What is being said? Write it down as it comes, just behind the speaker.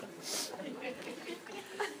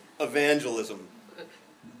evangelism?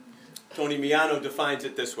 Tony Miano defines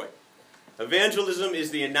it this way. Evangelism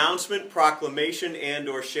is the announcement, proclamation, and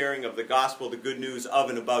or sharing of the gospel, the good news of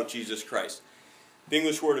and about Jesus Christ. The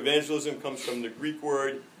English word evangelism comes from the Greek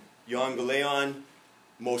word euangelion,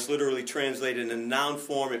 most literally translated in noun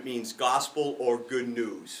form. It means gospel or good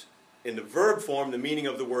news. In the verb form, the meaning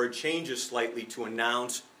of the word changes slightly to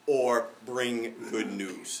announce or bring good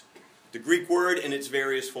news. The Greek word in its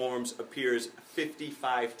various forms appears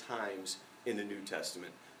 55 times in the New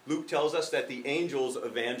Testament. Luke tells us that the angels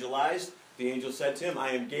evangelized. The angel said to him,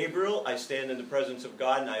 I am Gabriel, I stand in the presence of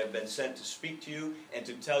God, and I have been sent to speak to you and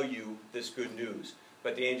to tell you this good news.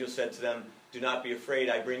 But the angel said to them, do not be afraid,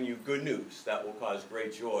 I bring you good news that will cause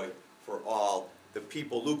great joy for all the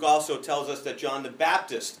people. Luke also tells us that John the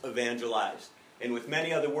Baptist evangelized. And with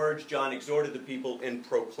many other words, John exhorted the people and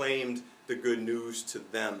proclaimed the good news to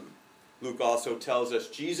them. Luke also tells us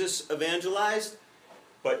Jesus evangelized.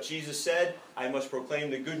 But Jesus said, I must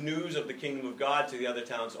proclaim the good news of the kingdom of God to the other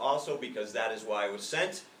towns also, because that is why I was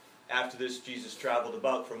sent. After this, Jesus traveled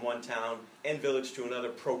about from one town and village to another,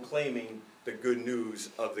 proclaiming the good news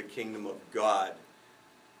of the kingdom of God.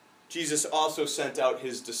 Jesus also sent out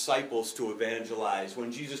his disciples to evangelize.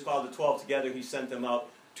 When Jesus called the 12 together, he sent them out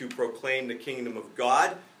to proclaim the kingdom of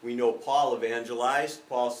God. We know Paul evangelized.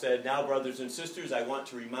 Paul said, now, brothers and sisters, I want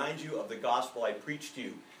to remind you of the gospel I preached to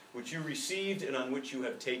you, which you received and on which you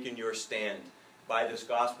have taken your stand. By this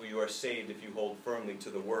gospel you are saved if you hold firmly to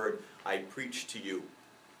the word I preach to you.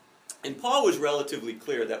 And Paul was relatively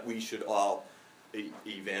clear that we should all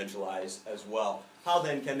evangelize as well. How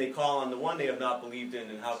then can they call on the one they have not believed in,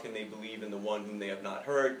 and how can they believe in the one whom they have not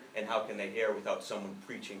heard, and how can they hear without someone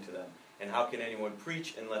preaching to them? And how can anyone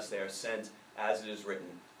preach unless they are sent? As it is written,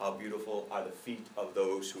 how beautiful are the feet of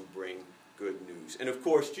those who bring good news. And of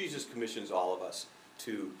course, Jesus commissions all of us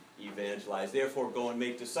to evangelize. Therefore, go and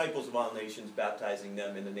make disciples of all nations, baptizing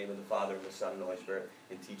them in the name of the Father, and the Son, and the Holy Spirit,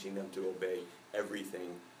 and teaching them to obey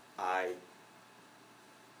everything I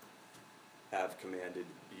have commanded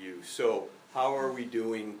you. So, how are we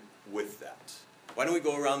doing with that? Why don't we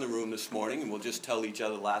go around the room this morning, and we'll just tell each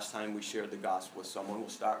other last time we shared the gospel with someone. We'll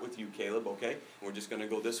start with you, Caleb, okay? And we're just going to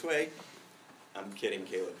go this way. I'm kidding,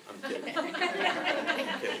 Caleb. I'm kidding. I'm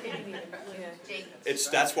kidding.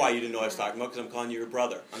 That's why you didn't know what I was talking about, because I'm calling you your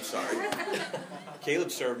brother. I'm sorry.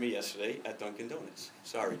 Caleb served me yesterday at Dunkin' Donuts.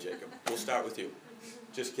 Sorry, Jacob. We'll start with you.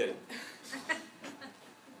 Just kidding.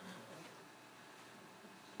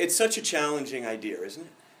 It's such a challenging idea, isn't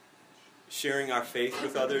it? Sharing our faith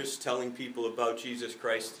with others, telling people about Jesus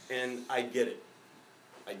Christ, and I get it.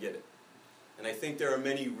 I get it. And I think there are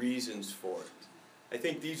many reasons for it. I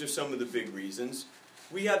think these are some of the big reasons.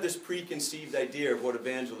 We have this preconceived idea of what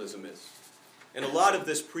evangelism is. And a lot of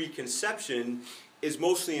this preconception is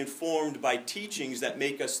mostly informed by teachings that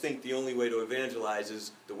make us think the only way to evangelize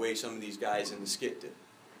is the way some of these guys in the skit did.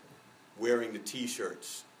 Wearing the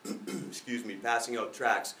t-shirts, passing out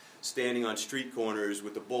tracts, standing on street corners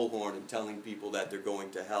with a bullhorn and telling people that they're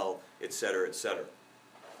going to hell, etc., etc.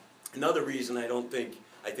 Another reason I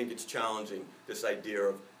think it's challenging, this idea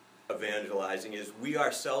of evangelizing, is we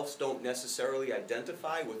ourselves don't necessarily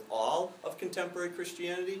identify with all of contemporary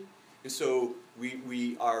Christianity, and so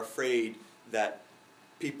we are afraid that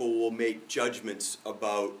people will make judgments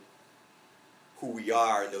about who we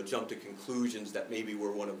are, and they'll jump to conclusions that maybe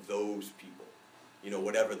we're one of those people,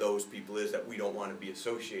 whatever those people is that we don't want to be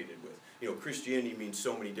associated with. Christianity means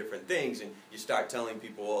so many different things, and you start telling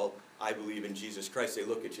people, well, I believe in Jesus Christ, they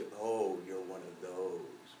look at you, oh, you're one of those.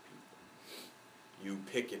 You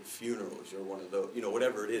picket funerals, you're one of those,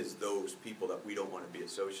 whatever it is, those people that we don't want to be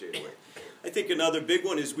associated with. I think another big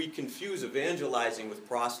one is we confuse evangelizing with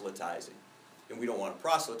proselytizing. And we don't want to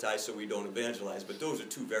proselytize, so we don't evangelize, but those are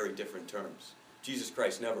two very different terms. Jesus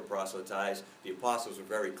Christ never proselytized. The apostles were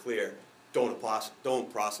very clear, don't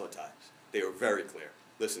proselytize. They were very clear.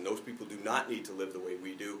 Listen, those people do not need to live the way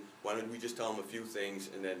we do. Why don't we just tell them a few things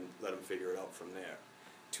and then let them figure it out from there?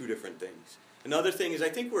 Two different things. Another thing is I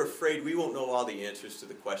think we're afraid we won't know all the answers to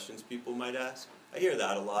the questions people might ask. I hear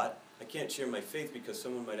that a lot. I can't share my faith because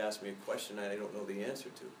someone might ask me a question I don't know the answer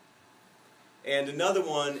to. And another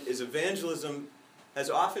one is evangelism has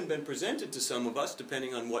often been presented to some of us,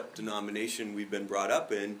 depending on what denomination we've been brought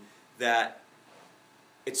up in, that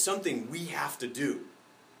it's something we have to do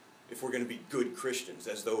if we're going to be good Christians,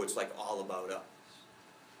 as though it's like all about us.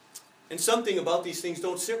 And something about these things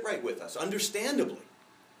don't sit right with us, understandably.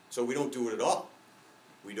 So we don't do it at all.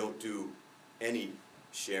 We don't do any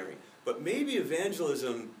sharing. But maybe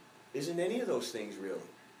evangelism isn't any of those things really.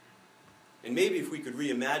 And maybe if we could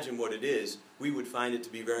reimagine what it is, we would find it to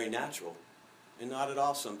be very natural and not at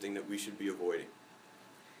all something that we should be avoiding.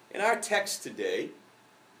 In our text today,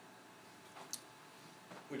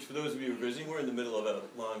 which for those of you who are visiting, we're in the middle of a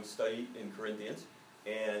long study in Corinthians,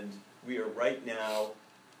 and we are right now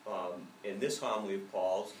in this homily of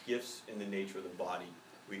Paul's, Gifts in the Nature of the Body.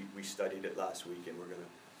 We studied it last week, and we're going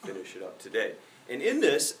to finish it up today. And in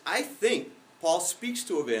this, I think Paul speaks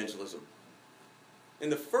to evangelism.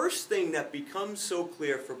 And the first thing that becomes so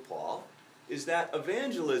clear for Paul is that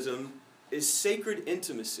evangelism is sacred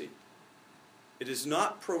intimacy. It is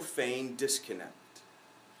not profane disconnect.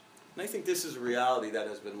 And I think this is a reality that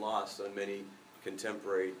has been lost on many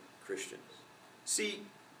contemporary Christians. See,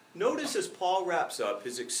 notice as Paul wraps up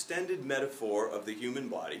his extended metaphor of the human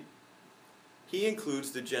body, he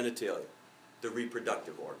includes the genitalia, the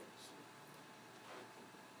reproductive organs.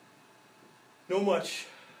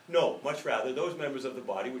 Much rather, those members of the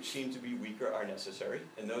body which seem to be weaker are necessary,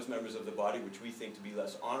 and those members of the body which we think to be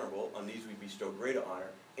less honorable, on these we bestow greater honor,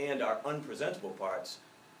 and our unpresentable parts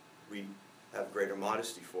we have greater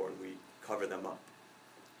modesty for, and we cover them up.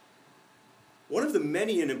 One of the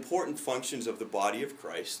many and important functions of the body of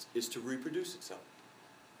Christ is to reproduce itself.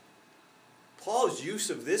 Paul's use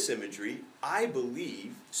of this imagery, I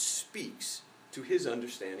believe, speaks to his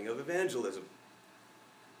understanding of evangelism.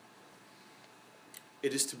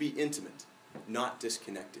 It is to be intimate, not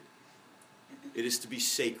disconnected. It is to be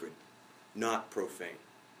sacred, not profane.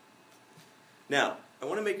 Now, I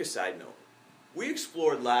want to make a side note. We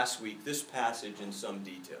explored last week this passage in some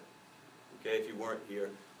detail. Okay, if you weren't here,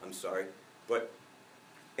 I'm sorry.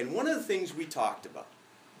 And one of the things we talked about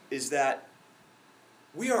is that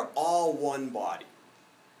we are all one body.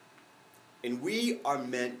 And we are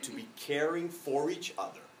meant to be caring for each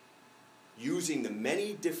other, using the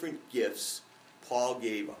many different gifts Paul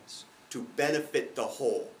gave us to benefit the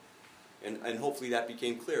whole. And hopefully that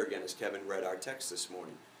became clear again as Kevin read our text this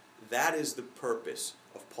morning. That is the purpose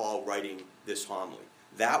of Paul writing this homily.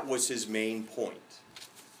 That was his main point.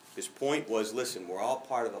 His point was, listen, we're all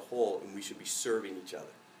part of the whole and we should be serving each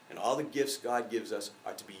other. And all the gifts God gives us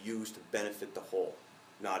are to be used to benefit the whole,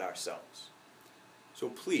 not ourselves. So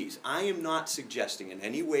please, I am not suggesting in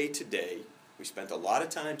any way today, we spent a lot of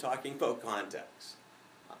time talking about context.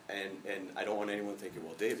 And I don't want anyone thinking,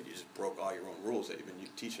 well, David, you just broke all your own rules that you've been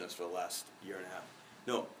teaching us for the last year and a half.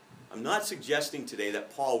 No, I'm not suggesting today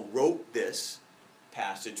that Paul wrote this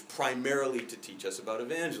passage primarily to teach us about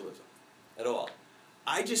evangelism at all.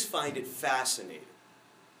 I just find it fascinating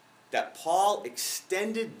that Paul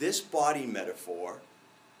extended this body metaphor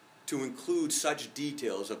to include such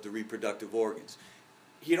details of the reproductive organs.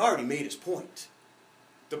 He had already made his point.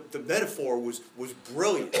 The metaphor was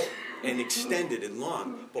brilliant and extended and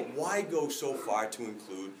long, but why go so far to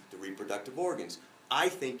include the reproductive organs? I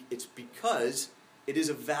think it's because it is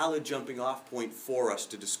a valid jumping off point for us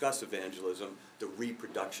to discuss evangelism, the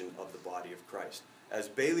reproduction of the body of Christ. As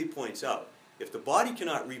Bailey points out, if the body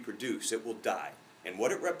cannot reproduce, it will die, and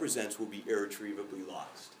what it represents will be irretrievably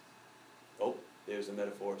lost. Oh, there's a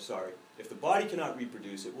metaphor, sorry. If the body cannot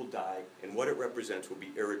reproduce, it will die, and what it represents will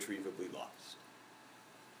be irretrievably lost.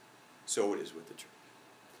 So it is with the church.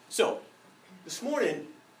 So, this morning,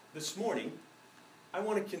 I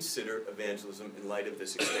want to consider evangelism in light of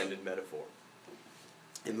this extended metaphor,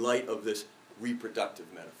 in light of this reproductive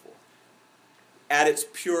metaphor, at its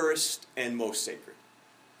purest and most sacred.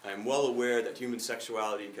 I am well aware that human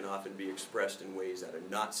sexuality can often be expressed in ways that are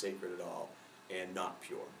not sacred at all and not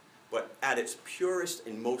pure. But at its purest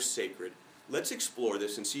and most sacred, let's explore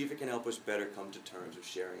this and see if it can help us better come to terms with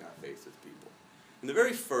sharing our faith with people. And the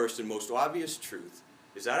very first and most obvious truth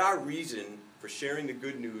is that our reason for sharing the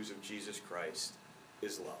good news of Jesus Christ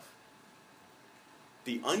is love.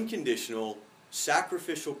 The unconditional,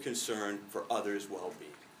 sacrificial concern for others'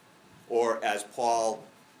 well-being. Or as Paul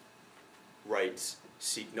writes,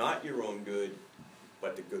 seek not your own good,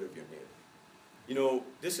 but the good of your neighbor. You know,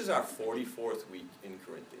 this is our 44th week in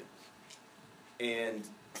Corinthians. And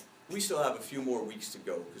we still have a few more weeks to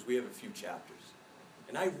go because we have a few chapters.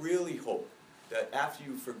 And I really hope that after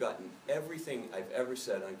you've forgotten everything I've ever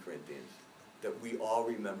said on Corinthians, that we all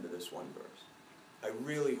remember this one verse. I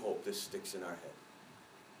really hope this sticks in our head.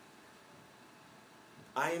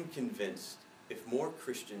 I am convinced if more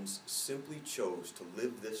Christians simply chose to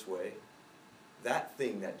live this way, that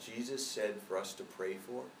thing that Jesus said for us to pray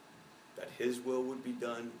for, that his will would be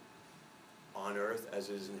done on earth as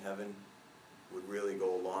it is in heaven, would really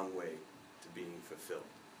go a long way to being fulfilled.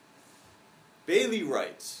 Bailey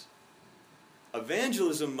writes,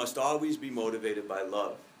 evangelism must always be motivated by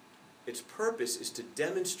love. Its purpose is to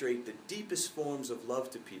demonstrate the deepest forms of love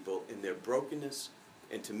to people in their brokenness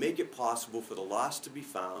and to make it possible for the lost to be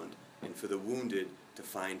found and for the wounded to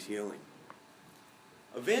find healing.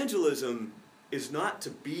 Evangelism is not to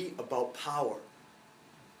be about power.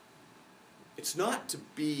 It's not to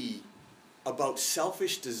be about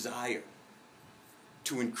selfish desire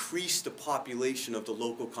to increase the population of the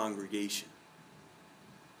local congregation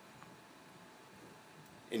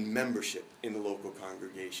and membership in the local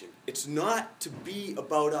congregation. It's not to be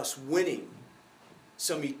about us winning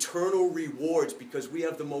some eternal rewards because we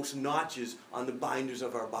have the most notches on the binders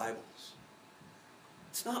of our Bibles.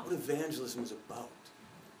 It's not what evangelism is about.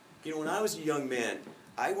 You know, when I was a young man,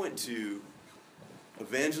 I went to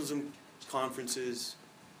evangelism conferences.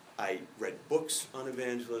 I read books on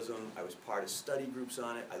evangelism. I was part of study groups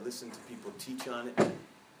on it. I listened to people teach on it.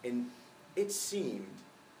 And it seemed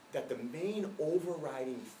that the main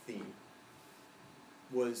overriding theme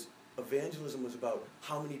was evangelism was about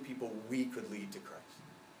how many people we could lead to Christ.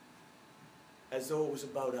 As though it was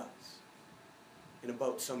about us. And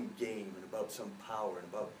about some game, and about some power, and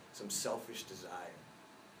about some selfish desire.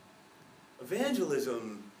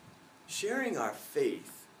 Evangelism, sharing our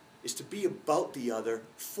faith, is to be about the other,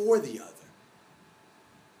 for the other.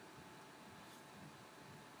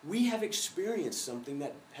 We have experienced something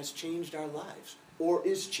that has changed our lives, or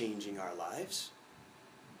is changing our lives.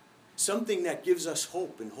 Something that gives us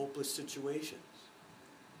hope in hopeless situations.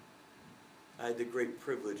 I had the great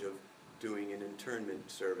privilege of doing an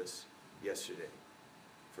internment service yesterday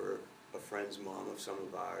for a friend's mom of some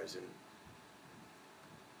of ours, and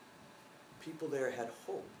people there had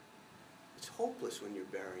hope. It's hopeless when you're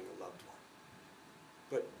burying a loved one.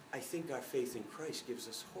 But I think our faith in Christ gives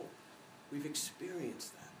us hope. We've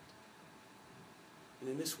experienced that. And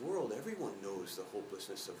in this world, everyone knows the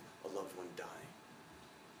hopelessness of a loved one dying.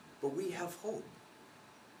 But we have hope.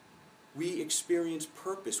 We experience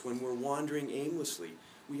purpose when we're wandering aimlessly.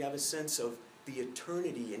 We have a sense of the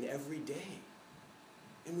eternity in every day.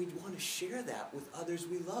 And we want to share that with others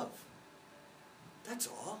we love. That's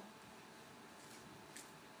all.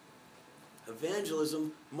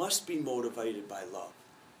 Evangelism must be motivated by love.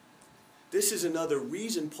 This is another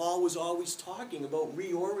reason Paul was always talking about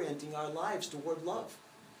reorienting our lives toward love.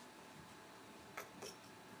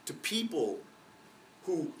 To people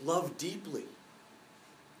who love deeply.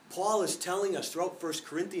 Paul is telling us throughout 1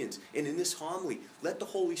 Corinthians and in this homily, let the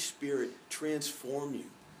Holy Spirit transform you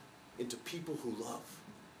into people who love.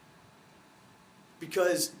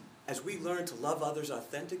 Because as we learn to love others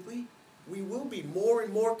authentically, we will be more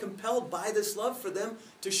and more compelled by this love for them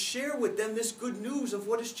to share with them this good news of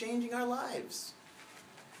what is changing our lives.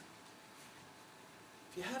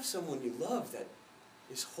 If you have someone you love that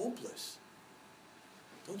is hopeless,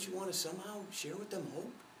 don't you want to somehow share with them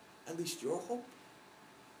hope? At least your hope?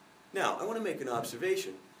 Now, I want to make an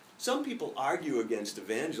observation. Some people argue against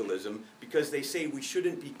evangelism because they say we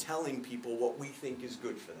shouldn't be telling people what we think is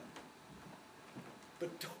good for them. But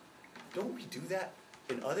don't we do that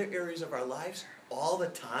in other areas of our lives all the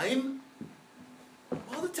time?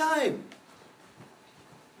 All the time.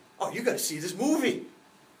 Oh, you got to see this movie.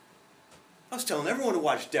 I was telling everyone to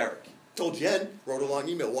watch Derek. Told Jen, wrote a long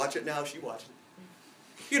email, watch it now, she watched it.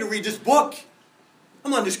 You got to read this book.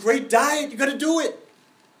 I'm on this great diet, you got to do it.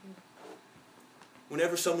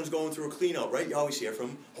 Whenever someone's going through a clean out, right, you always hear from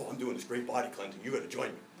them, oh, I'm doing this great body cleansing, you got to join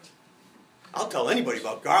me. I'll tell anybody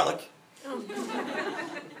about garlic.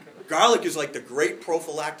 Garlic is like the great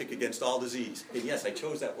prophylactic against all disease. And yes, I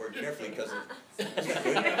chose that word carefully because isn't that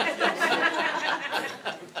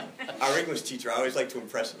good? Our English teacher, I always like to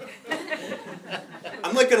impress him.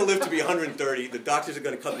 I'm not going to live to be 130. The doctors are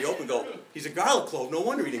going to cut me open and go, he's a garlic clove. No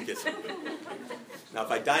wonder he didn't get sick. Now,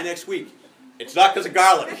 if I die next week, it's not because of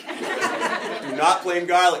garlic. Do not blame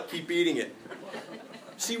garlic. Keep eating it.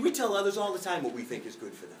 See, we tell others all the time what we think is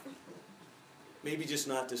good for them. Maybe just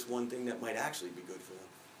not this one thing that might actually be good for them.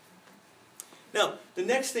 Now, the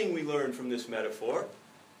next thing we learn from this metaphor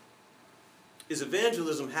is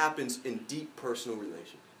evangelism happens in deep personal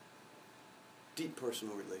relations. Deep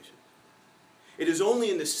personal relations. It is only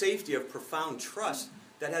in the safety of profound trust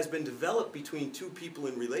that has been developed between two people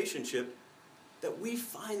in relationship that we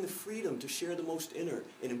find the freedom to share the most inner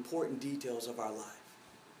and important details of our life.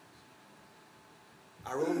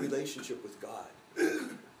 Our own relationship with God.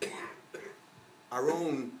 Our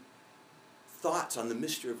own thoughts on the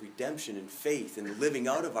mystery of redemption and faith and the living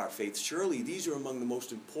out of our faith. Surely these are among the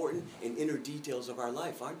most important and inner details of our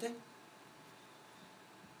life, aren't they?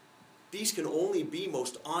 These can only be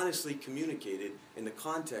most honestly communicated in the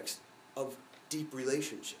context of deep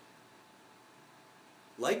relationship.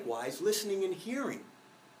 Likewise, listening and hearing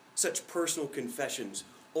such personal confessions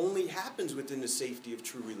only happens within the safety of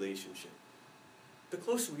true relationship. The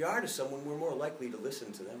closer we are to someone, we're more likely to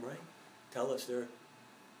listen to them, right? Tell us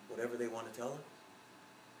whatever they want to tell us.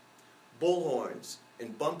 bullhorns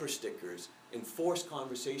and bumper stickers and forced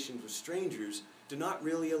conversations with strangers do not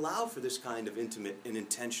really allow for this kind of intimate and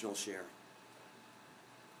intentional sharing.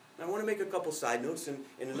 And I want to make a couple side notes and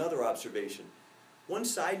another observation. One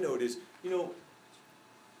side note is,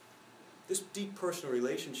 this deep personal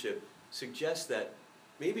relationship suggests that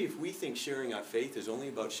maybe if we think sharing our faith is only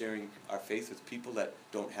about sharing our faith with people that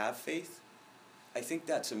don't have faith, I think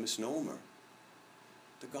that's a misnomer.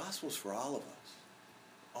 The gospel's for all of us,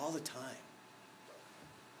 all the time.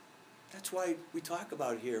 That's why we talk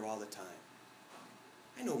about it here all the time.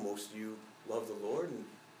 I know most of you love the Lord and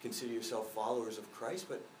consider yourself followers of Christ,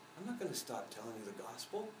 but I'm not going to stop telling you the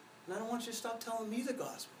gospel, and I don't want you to stop telling me the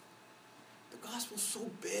gospel. The gospel's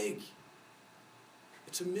so big.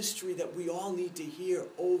 It's a mystery that we all need to hear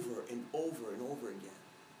over and over and over again.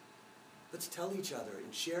 Let's tell each other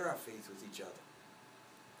and share our faith with each other.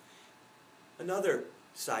 Another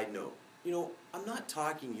side note, I'm not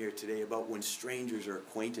talking here today about when strangers or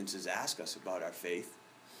acquaintances ask us about our faith.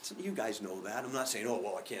 You guys know that. I'm not saying,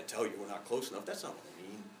 I can't tell you, we're not close enough. That's not what I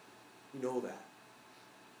mean. You know that.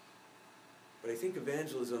 But I think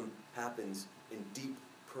evangelism happens in deep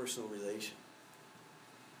personal relation.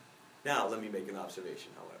 Now, let me make an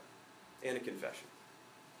observation, however, and a confession.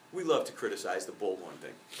 We love to criticize the bullhorn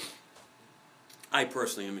thing. I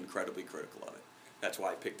personally am incredibly critical of it. That's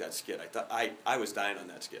why I picked that skit. I was dying on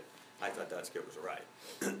that skit. I thought that skit was a riot.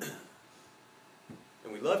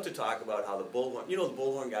 And we love to talk about how the bullhorn, the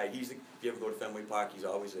bullhorn guy, if you ever go to Fenway Park, he's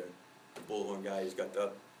always there. The bullhorn guy, he's got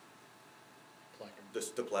the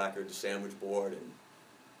placard, the sandwich board,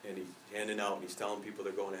 and he's handing out, and he's telling people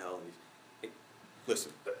they're going to hell. And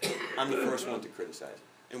listen, I'm the first one to criticize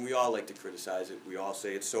it. And we all like to criticize it. We all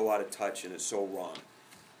say it's so out of touch and it's so wrong.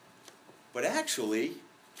 But actually,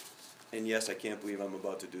 and yes, I can't believe I'm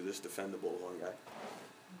about to do this, defend the bullhorn guy.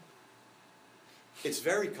 It's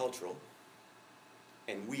very cultural,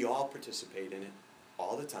 and we all participate in it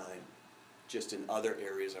all the time, just in other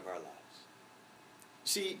areas of our lives.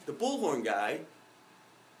 See, the bullhorn guy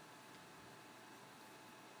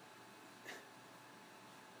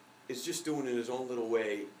is just doing in his own little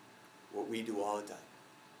way what we do all the time.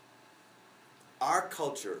 Our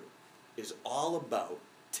culture is all about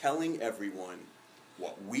telling everyone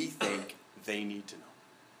what we think they need to know.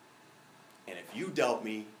 And if you doubt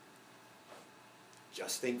me,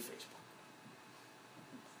 just think Facebook.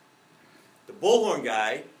 The bullhorn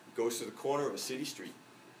guy goes to the corner of a city street.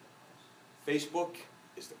 Facebook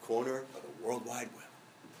is the corner of the World Wide Web,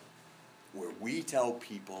 where we tell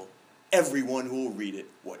people, everyone who will read it,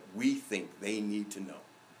 what we think they need to know.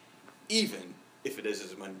 Even if it is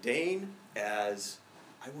as mundane as,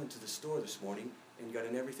 I went to the store this morning and got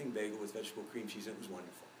an everything bagel with vegetable cream cheese, and it was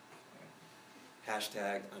wonderful.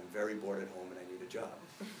 Hashtag, I'm very bored at home and I need a job.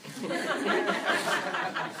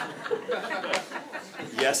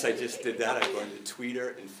 Yes, I just did that. I'm going to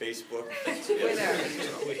Twitter and Facebook. Yes.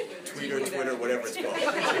 Twitter, whatever it's called.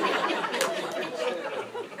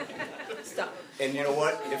 Stop. And you know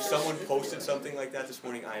what? If someone posted something like that this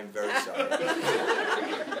morning, I am very sorry.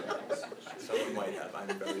 Someone might have. I'm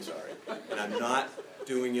very sorry. And I'm not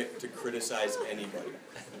doing it to criticize anybody.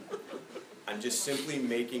 I'm just simply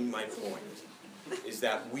making my point, is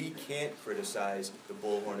that we can't criticize the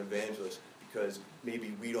bullhorn evangelist because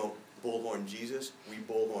maybe we don't bullhorn Jesus, we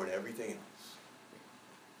bullhorn everything else.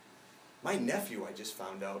 My nephew, I just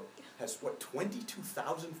found out, has,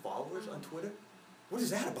 22,000 followers on Twitter? What is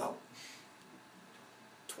that about?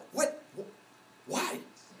 What? Why?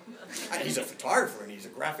 He's a photographer and he's a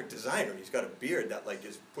graphic designer and he's got a beard that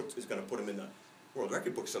is going to put him in the World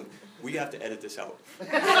Record book. So we have to edit this out.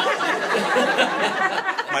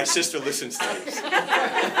 My sister listens to this.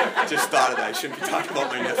 Just thought of that. I shouldn't be talking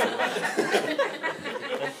about my nephew.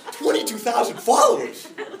 22,000 followers.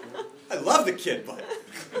 I love the kid, but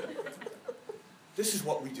this is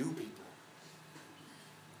what we do, people.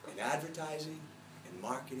 In advertising and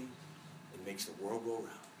marketing, it makes the world go round.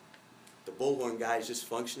 The bullhorn guy is just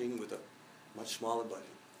functioning with a much smaller budget.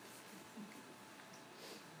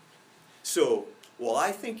 So, while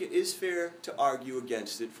I think it is fair to argue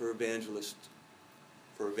against it for evangelism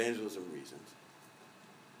reasons,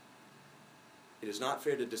 it is not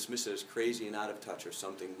fair to dismiss it as crazy and out of touch or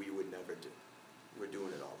something we would never do. We're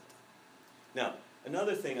doing it all the time. Now,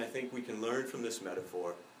 another thing I think we can learn from this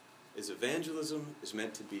metaphor is evangelism is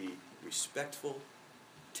meant to be respectful,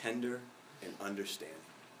 tender, and understanding.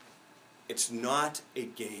 It's not a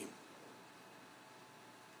game.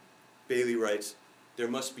 Bailey writes, there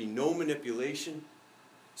must be no manipulation,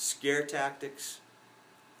 scare tactics,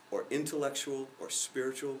 or intellectual or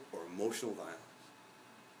spiritual or emotional violence.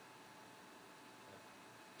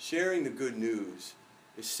 Sharing the good news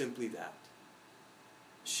is simply that.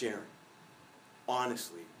 sharing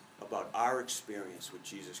honestly about our experience with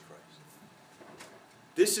Jesus Christ.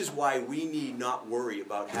 This is why we need not worry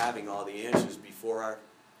about having all the answers before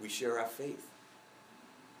we share our faith.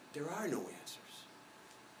 There are no answers.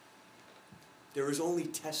 There is only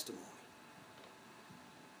testimony.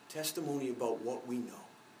 Testimony about what we know.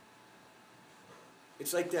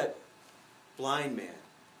 It's like that blind man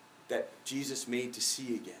that Jesus made to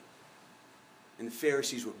see again. And the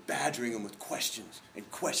Pharisees were badgering him with questions and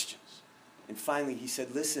questions. And finally he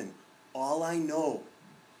said, listen, all I know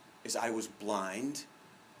is I was blind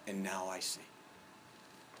and now I see.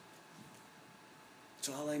 That's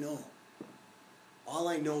all I know. All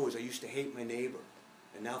I know is I used to hate my neighbor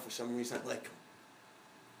and now for some reason I like him.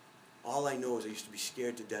 All I know is I used to be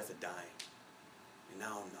scared to death of dying and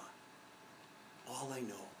now I'm not. All I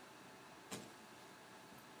know.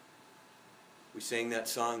 We sang that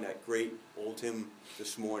song, that great old hymn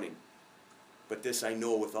this morning. But this I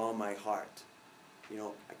know with all my heart. You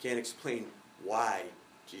know, I can't explain why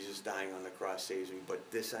Jesus dying on the cross saves me, but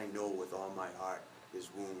this I know with all my heart. His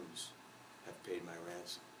wounds have paid my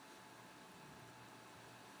ransom.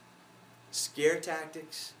 Scare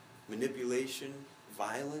tactics, manipulation,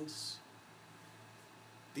 violence.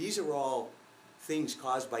 These are all things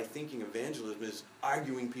caused by thinking evangelism is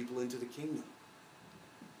arguing people into the kingdom.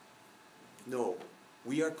 No,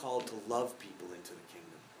 we are called to love people into the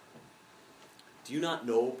kingdom. Do you not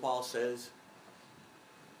know, Paul says,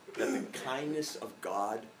 that the kindness of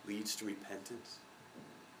God leads to repentance?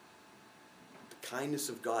 The kindness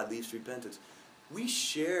of God leads to repentance. We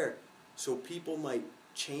share so people might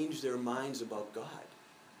change their minds about God.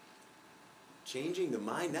 Changing the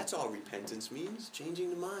mind, that's all repentance means, changing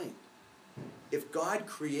the mind. If God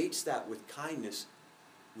creates that with kindness,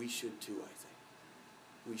 we should too, I think.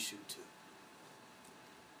 We should too.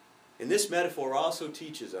 And this metaphor also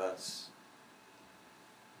teaches us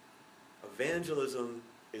evangelism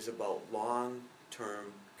is about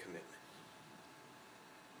long-term commitment.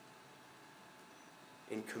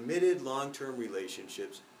 In committed long-term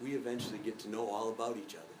relationships, we eventually get to know all about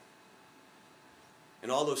each other.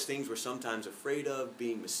 And all those things we're sometimes afraid of,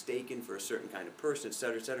 being mistaken for a certain kind of person,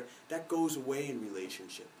 etc., that goes away in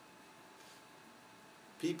relationship.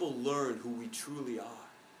 People learn who we truly are.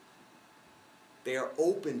 They are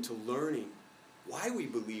open to learning why we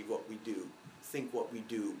believe what we do, think what we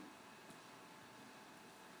do.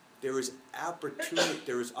 There is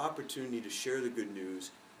opportunity to share the good news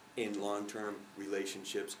in long-term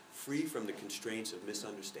relationships, free from the constraints of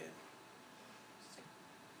misunderstanding.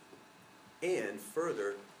 And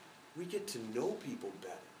further, we get to know people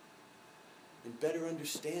better and better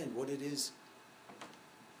understand what it is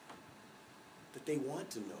that they want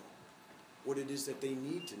to know, what it is that they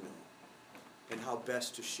need to know, and how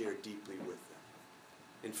best to share deeply with them.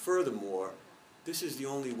 And furthermore, this is the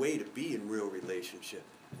only way to be in real relationship.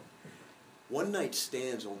 One-night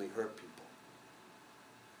stands only hurt people.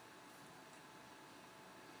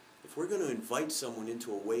 If we're going to invite someone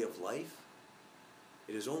into a way of life,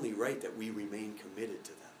 it is only right that we remain committed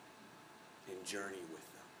to them and journey with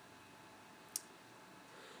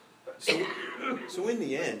them. So in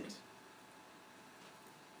the end,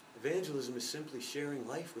 evangelism is simply sharing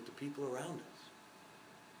life with the people around us.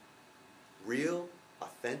 Real,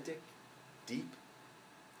 authentic, deep,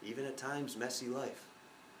 even at times messy life.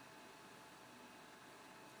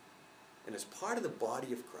 And as part of the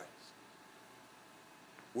body of Christ,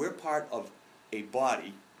 we're part of a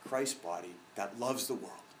body, Christ's body, that loves the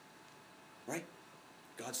world. Right?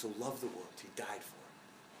 God so loved the world, he died for it.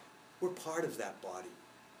 We're part of that body.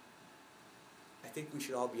 I think we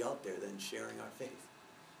should all be out there then sharing our faith,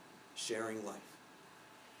 sharing life.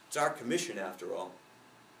 It's our commission after all.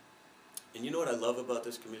 And you know what I love about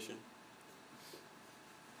this commission?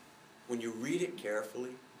 When you read it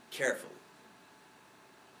carefully,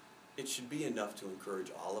 it should be enough to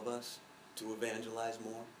encourage all of us to evangelize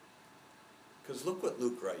more. Because look what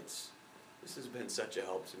Luke writes. This has been such a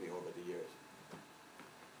help to me over the years.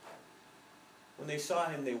 When they saw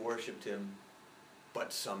him, they worshipped him,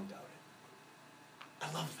 but some doubted. I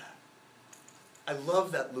love that. I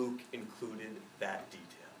love that Luke included that detail.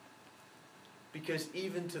 Because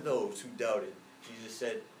even to those who doubted, Jesus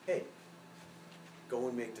said, hey, go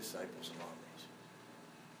and make disciples of all nations.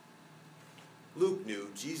 Luke knew,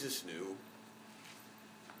 Jesus knew,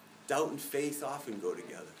 doubt and faith often go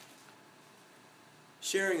together.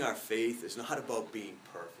 Sharing our faith is not about being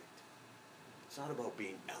perfect. It's not about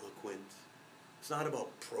being eloquent. It's not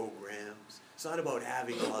about programs. It's not about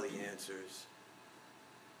having all the answers.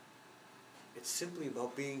 It's simply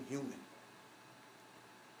about being human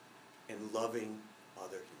and loving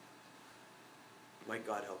other humans. Might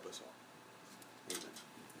God help us all. Amen.